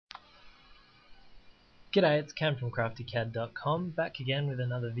G'day, it's Cam from CraftyCAD.com, back again with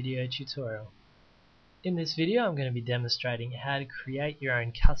another video tutorial. In this video I'm going to be demonstrating how to create your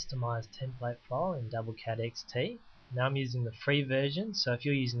own customized template file in DoubleCAD XT. Now I'm using the free version, so if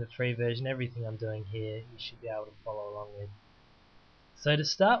you're using the free version, everything I'm doing here you should be able to follow along with. So to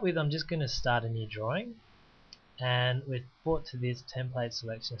start with, I'm just going to start a new drawing, and we're brought to this template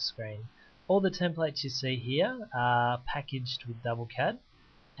selection screen. All the templates you see here are packaged with DoubleCAD,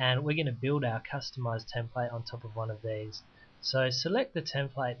 and we're going to build our customized template on top of one of these. So select the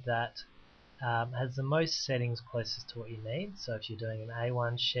template that has the most settings closest to what you need. So if you're doing an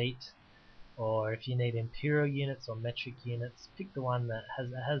A1 sheet, or if you need imperial units or metric units, pick the one that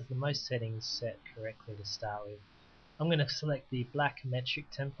has the most settings set correctly to start with. I'm going to select the black metric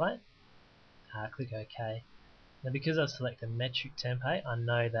template, click OK. Now because I've selected a metric template, I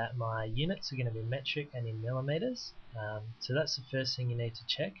know that my units are going to be metric and in millimeters. So that's the first thing you need to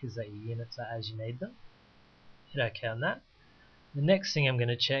check, is that your units are as you need them. Hit OK on that. The next thing I'm going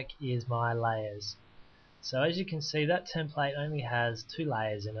to check is my layers. So as you can see, that template only has two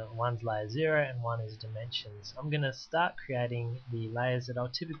layers in it. One's layer 0 and one is dimensions. I'm going to start creating the layers that I'll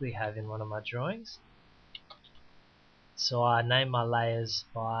typically have in one of my drawings. So I name my layers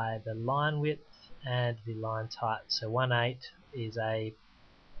by the line width and the line type. So 1/8 is a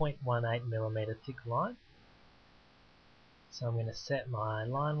 0.18 millimeter thick line. So I'm going to set my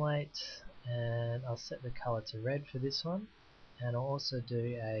line weight, and I'll set the color to red for this one, and I'll also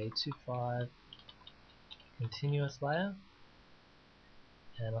do a 2.5 continuous layer,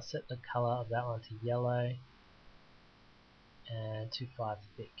 and I'll set the color of that one to yellow and 2.5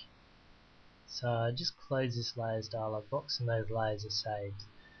 thick. So just close this layers dialog box and those layers are saved.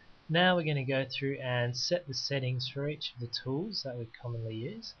 Now we're going to go through and set the settings for each of the tools that we commonly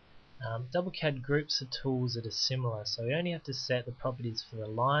use. DoubleCAD groups the tools that are similar, so we only have to set the properties for the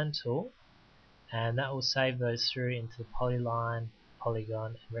line tool, and that will save those through into the polyline,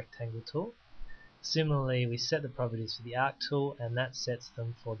 polygon and rectangle tool. Similarly, we set the properties for the arc tool, and that sets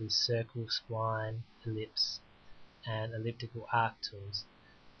them for the circle, spline, ellipse and elliptical arc tools.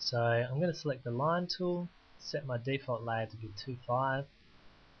 So I'm going to select the line tool, set my default layer to be 2.5.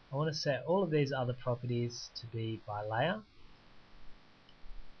 I want to set all of these other properties to be by layer.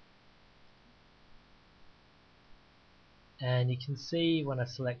 And you can see when I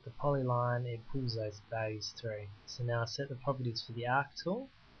select the polyline, it pulls those values through. So now I set the properties for the arc tool.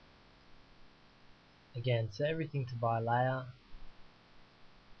 Again, set everything to by layer.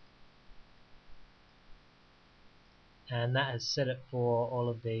 And that has set it for all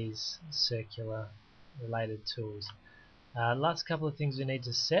of these circular related tools. Last couple of things we need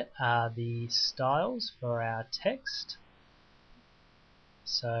to set are the styles for our text.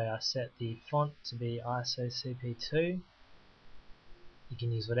 So I set the font to be ISO CP2. You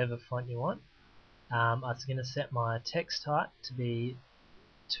can use whatever font you want. I was going to set my text type to be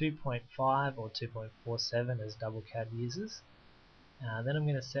 2.5 or 2.47 as DoubleCAD uses. Then I'm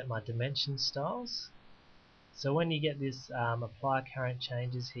going to set my dimension styles. So when you get this apply current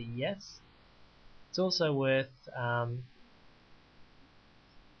changes, hit yes. It's also worth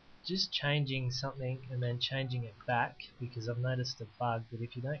just changing something and then changing it back, because I've noticed a bug that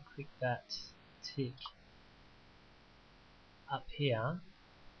if you don't click that tick up here,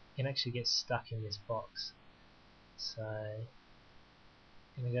 you can actually get stuck in this box. So I'm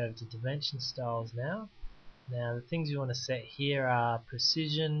going to go over to dimension styles now. Now the things you want to set here are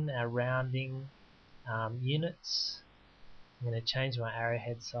precision, our rounding, units. I'm going to change my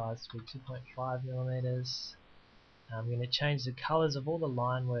arrowhead size to 2.5 millimeters. I'm going to change the colors of all the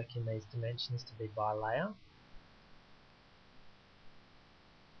line work in these dimensions to be by layer.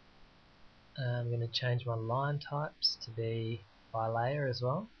 I'm going to change my line types to be by layer as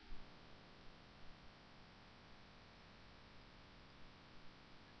well.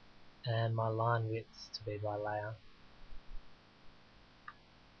 And my line widths to be by layer.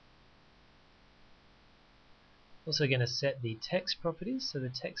 Also going to set the text properties, so the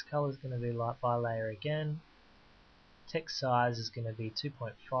text color is going to be by layer again. Text size is going to be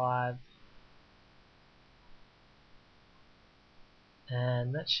 2.5,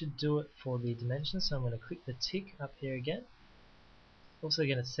 and that should do it for the dimensions. So I'm going to click the tick up here again. Also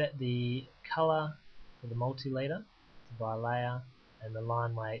going to set the color for the multi-leader to by layer, and the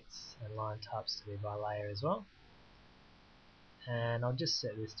line weights and line types to be by layer as well. And I'll just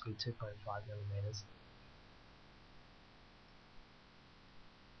set this to be 2.5 millimeters.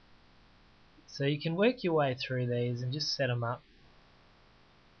 So you can work your way through these and just set them up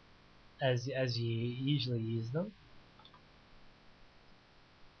as you usually use them.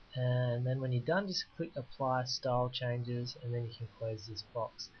 And then when you're done, just click apply style changes, and then you can close this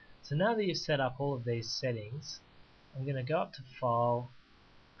box. So now that you've set up all of these settings, I'm going to go up to File,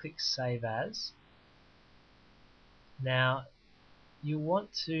 click Save As. Now you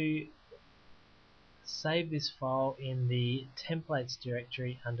want to save this file in the Templates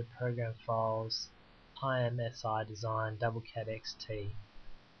directory under Program Files, IMSI Design DoubleCAD XT.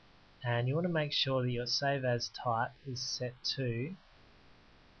 And you want to make sure that your Save As type is set to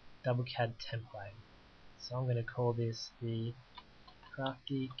DoubleCAD Template. So I'm going to call this the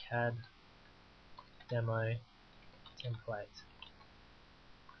Crafty CAD Demo Template.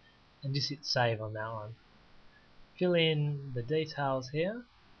 And just hit Save on that one. Fill in the details here.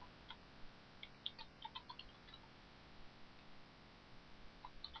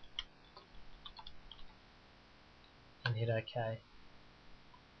 And hit OK.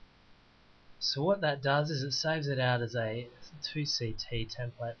 So what that does is it saves it out as a 2CT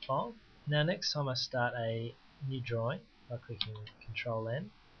template file. Now next time I start a new drawing by clicking Control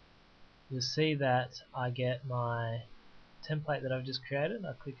N, you'll see that I get my template that I've just created.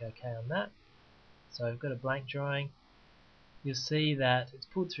 I click OK on that. So I've got a blank drawing. You'll see that it's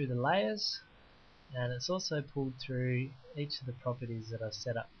pulled through the layers, and it's also pulled through each of the properties that I've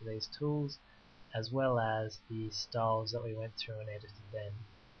set up for these tools, as well as the styles that we went through and edited then.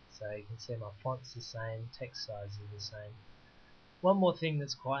 So you can see my font's the same, text size is the same. One more thing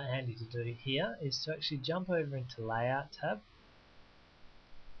that's quite handy to do here is to actually jump over into Layout tab,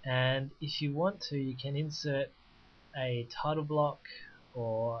 and if you want to, you can insert a title block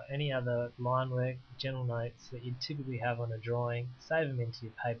or any other line work, general notes that you typically have on a drawing, save them into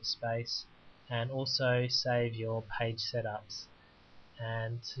your paper space, and also save your page setups.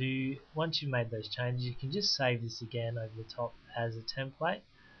 And once you've made those changes, you can just save this again over the top as a template,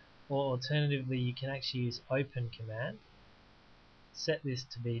 or alternatively you can actually use Open command, set this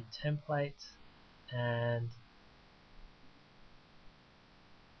to be template, and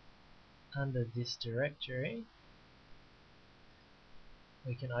under this directory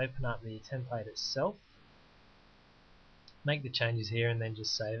we can open up the template itself, make the changes here, and then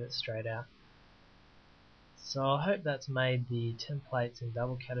just save it straight out. So I hope that's made the templates in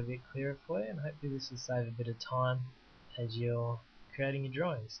DoubleCAD a bit clearer for you, and hopefully this will save a bit of time as you're creating your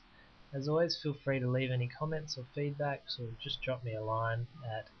drawings. As always, feel free to leave any comments or feedback, or just drop me a line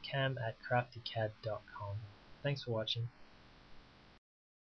at cam@craftycad.com. Thanks for watching.